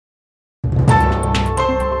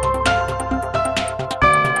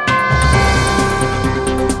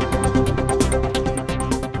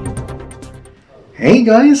Hey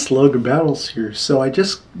guys, Logan Battles here. So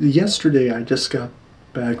yesterday I just got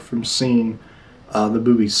back from seeing the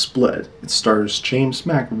movie Split. It stars James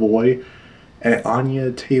McAvoy and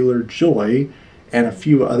Anya Taylor-Joy and a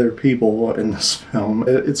few other people in this film.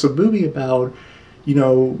 It's a movie about,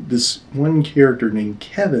 this one character named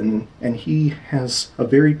Kevin, and he has a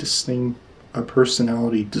very distinct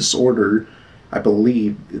personality disorder. I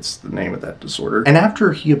believe it's the name of that disorder. And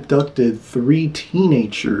after he abducted 3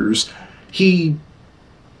 teenagers, he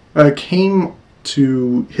came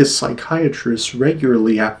to his psychiatrist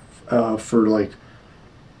regularly for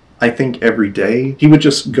I think every day. He would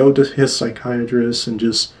just go to his psychiatrist and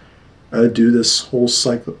just do this whole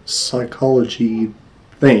psychology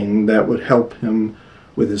thing that would help him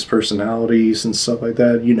with his personalities and stuff like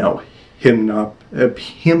that.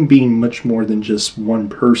 Him being much more than just one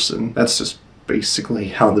person. That's just basically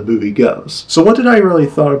how the movie goes. So what did I really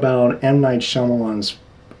thought about M. Night Shyamalan's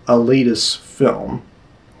latest film,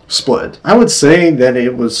 Split? I would say that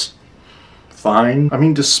it was fine. I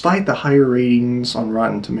mean, despite the higher ratings on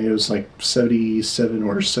Rotten Tomatoes, like 77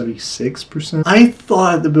 or 76%, I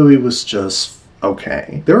thought the movie was just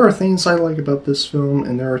okay. There are things I like about this film,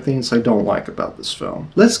 and there are things I don't like about this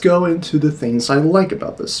film. Let's go into the things I like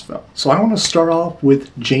about this film. So I want to start off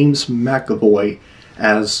with James McAvoy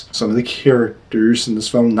as some of the characters in this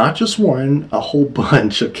film. Not just one, a whole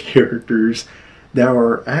bunch of characters that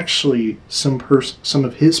are actually some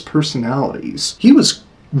of his personalities. He was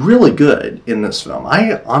really good in this film.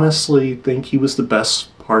 I honestly think he was the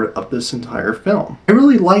best part of this entire film. I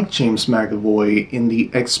really like James McAvoy in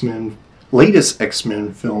the latest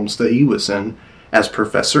X-Men films that he was in as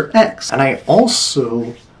Professor X. And I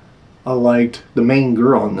also liked the main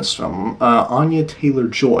girl in this film, Anya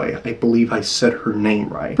Taylor-Joy. I believe I said her name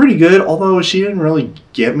right. Pretty good, although she didn't really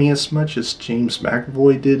get me as much as James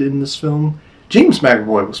McAvoy did in this film. James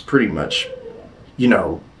McAvoy was pretty much,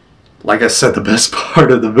 like I said, the best part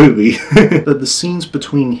of the movie. The scenes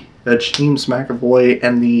between James McAvoy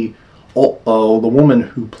and the woman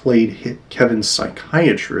who played Kevin's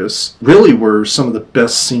psychiatrist really were some of the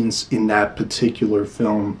best scenes in that particular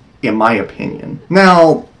film, in my opinion.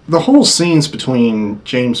 Now, the whole scenes between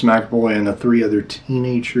James McAvoy and the 3 other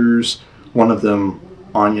teenagers, one of them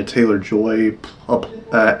Anya Taylor-Joy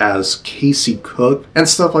as Casey Cook and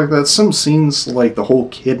stuff like that. Some scenes like the whole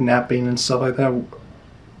kidnapping and stuff like that,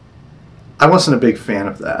 I wasn't a big fan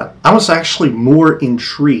of that. I was actually more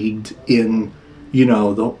intrigued in,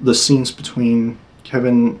 the scenes between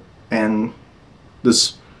Kevin and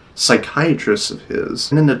this psychiatrist of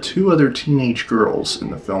his, and then the 2 other teenage girls in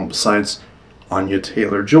the film besides Anya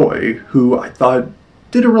Taylor-Joy, who I thought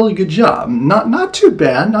did a really good job. Not too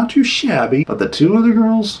bad, not too shabby, but the 2 other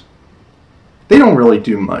girls, they don't really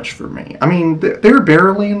do much for me. I mean, they're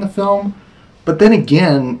barely in the film, but then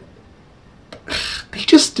again, they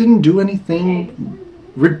just didn't do anything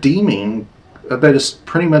redeeming that is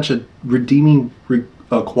pretty much a redeeming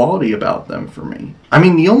quality about them for me. I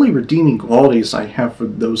mean, the only redeeming qualities I have for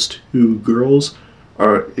those 2 girls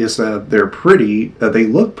is that they're pretty, that they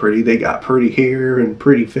look pretty, they got pretty hair and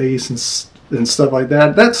pretty face and stuff like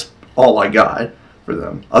that. That's all I got for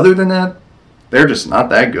them. Other than that, they're just not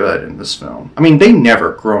that good in this film. I mean, they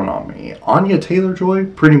never grown on me. Anya Taylor-Joy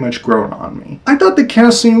pretty much grown on me. I thought the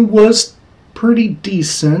casting was pretty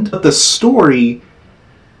decent, but the story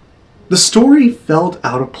felt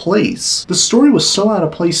out of place. The story was so out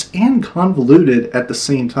of place and convoluted at the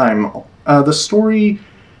same time. The story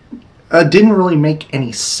didn't really make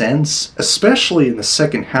any sense, especially in the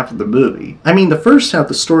second half of the movie. I mean, the first half,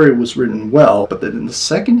 the story was written well, but then in the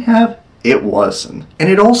second half, it wasn't. And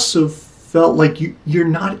it also felt like you're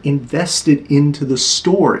not invested into the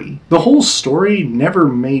story. The whole story never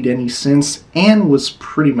made any sense and was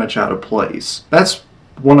pretty much out of place. That's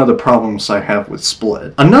one of the problems I have with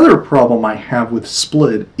Split. Another problem I have with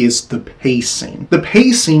Split is the pacing. The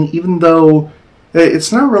pacing, even though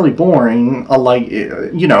it's not really boring,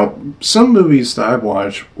 some movies that I've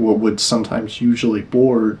watched would sometimes usually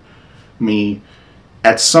bore me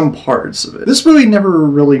at some parts of it. This movie never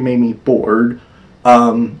really made me bored,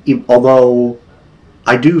 although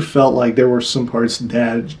I do felt like there were some parts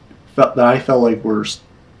that I felt like were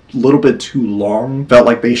a little bit too long. Felt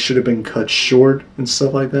like they should have been cut short and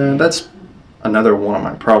stuff like that. That's another one of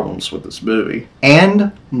my problems with this movie.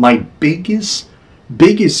 And my biggest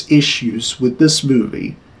issues with this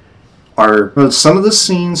movie are, well, some of the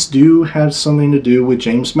scenes do have something to do with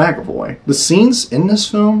James McAvoy. The scenes in this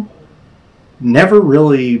film never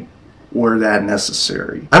really were that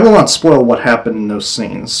necessary. I will not spoil what happened in those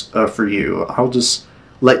scenes for you. I'll just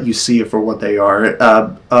let you see it for what they are.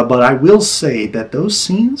 But I will say that those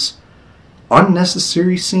scenes,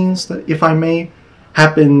 unnecessary scenes, that, if I may,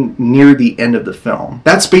 happened near the end of the film.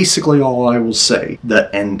 That's basically all I will say.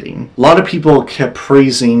 The ending. A lot of people kept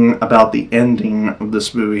praising about the ending of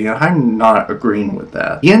this movie, and I'm not agreeing with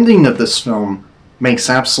that. The ending of this film makes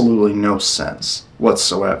absolutely no sense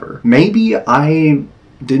whatsoever. Maybe I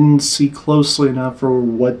didn't see closely enough for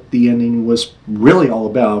what the ending was really all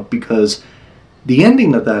about, because the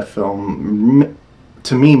ending of that film,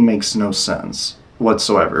 to me, makes no sense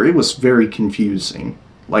whatsoever. It was very confusing.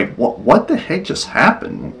 Like, what the heck just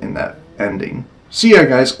happened in that ending? So yeah,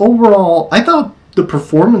 guys, overall, I thought the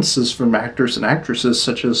performances from actors and actresses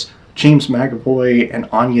such as James McAvoy and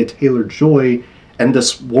Anya Taylor-Joy, and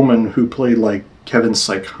this woman who played, like, Kevin's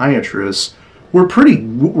psychiatrist, were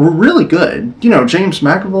really good. You know, James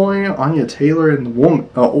McAvoy, Anya Taylor, and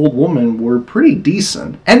the old woman were pretty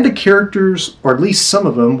decent. And the characters, or at least some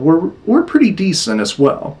of them, were pretty decent as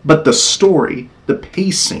well. But the story, the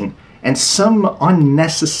pacing, and some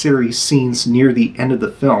unnecessary scenes near the end of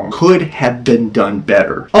the film could have been done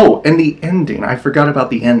better. Oh, and the ending. I forgot about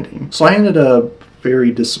the ending. So I ended up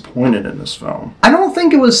very disappointed in this film. I don't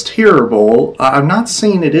think it was terrible. I'm not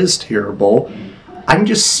saying it is terrible. I'm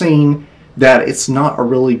just saying that it's not a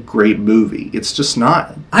really great movie. It's just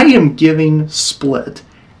not. I am giving Split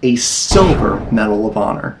a Silver Medal of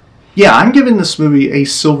Honor. Yeah, I'm giving this movie a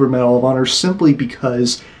Silver Medal of Honor simply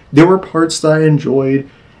because there were parts that I enjoyed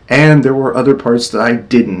and there were other parts that I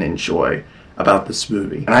didn't enjoy about this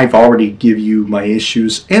movie. And I've already given you my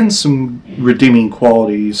issues and some redeeming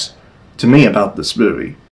qualities to me about this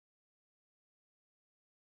movie.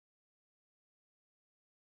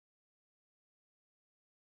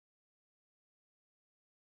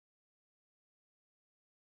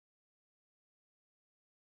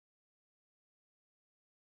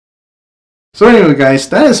 So anyway, guys,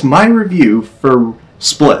 that is my review for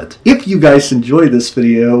Split. If you guys enjoyed this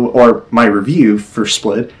video, or my review for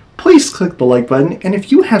Split, please click the like button, and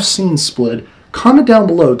if you have seen Split, comment down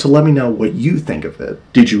below to let me know what you think of it.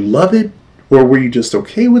 Did you love it? Or were you just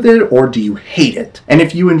okay with it? Or do you hate it? And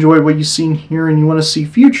if you enjoyed what you've seen here and you want to see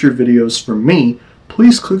future videos from me,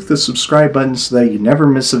 please click the subscribe button so that you never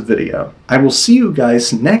miss a video. I will see you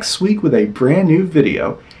guys next week with a brand new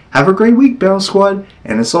video. Have a great week, Battle Squad,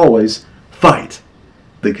 and as always, fight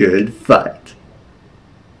the good fight.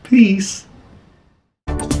 Peace.